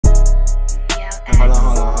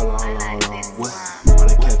What? All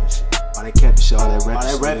that capping shit. All that capping shit. All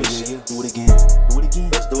that rapping shit. Do it again. Do it again.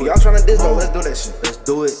 Let's do it. Y'all tryna diss though? Let's do that shit. Let's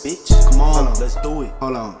do it, bitch. Come on. Let's do it.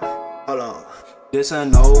 Hold on. This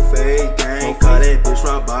ain't no fake gang. Call that bitch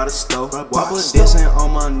right by the stove. Whopper dissing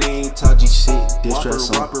on my name. Top G shit. Distress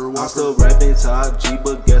song. I'm still rapping top G,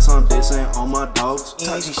 but guess I'm dissing on my dogs.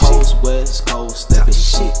 East Coast, West Coast. Stepping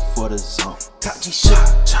shit for the zone. Top G shit.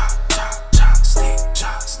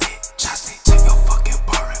 Stick. Take your fucking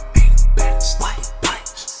bar and make it better.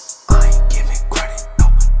 I ain't giving credit. No,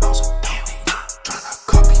 so damn. Tryna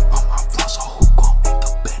copy on my flow, so who gon' make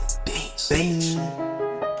the better beats?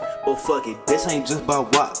 But fuck it, this ain't just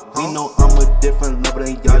about what. We know I'm a different level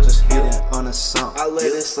than y'all just hating on a song. I let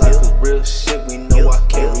this life is real shit, we know I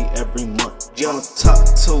carry every month. G on the top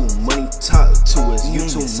 2, money top 2 is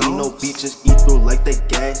YouTube. Me no beaches, eat through like they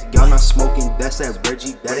gas. Y'all not smoking, that's that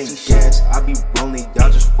Reggie, that ain't gas. I be rolling,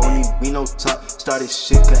 y'all just phony, we no top. Started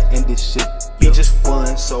shit, could end this shit. Be just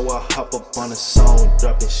fun, so I hop up on a song,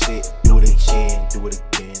 dropping shit. Do it again, do it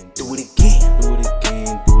again, do it again, do it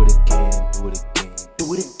again, do it again, do it again,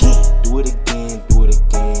 do it again. Do it again, do it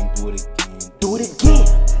again, do it again, do it again.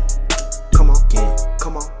 Come on,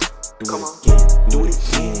 do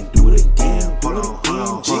it again. Hold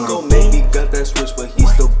on. Chico maybe got that switch, but he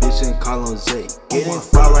still bitchin', call him Zay. Getting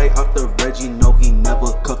fly right off the Reggie, no, he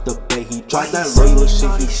never cuffed the bay. He tried that loyal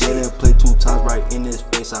shit, he didn't play 2 times right in his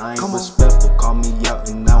face. I ain't respectful, call me out,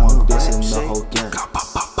 and now I'm dissing the whole game.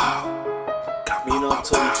 Me no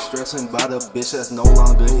totally stressing about a bitch that's no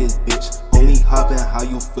longer his bitch. Homie hoppin', how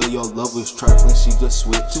you feel? Your love was trifling, she just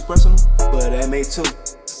switched. Too personal? But that made 2.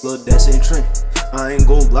 Look, that's in trend. I ain't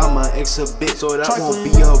gon' lie, my ex a bitch, so that won't be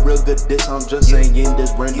a real good diss. I'm just saying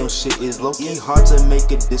this random shit is low-key hard to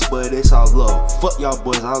make it diss, but it's all love. Fuck y'all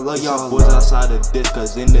boys, I love y'all boys outside of this,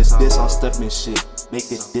 cause in this diss I'm stepping shit.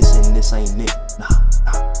 Make it diss and this ain't it. Nah,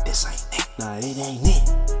 this ain't it. Nah, it ain't it.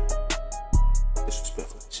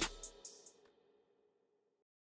 Disrespectful shit.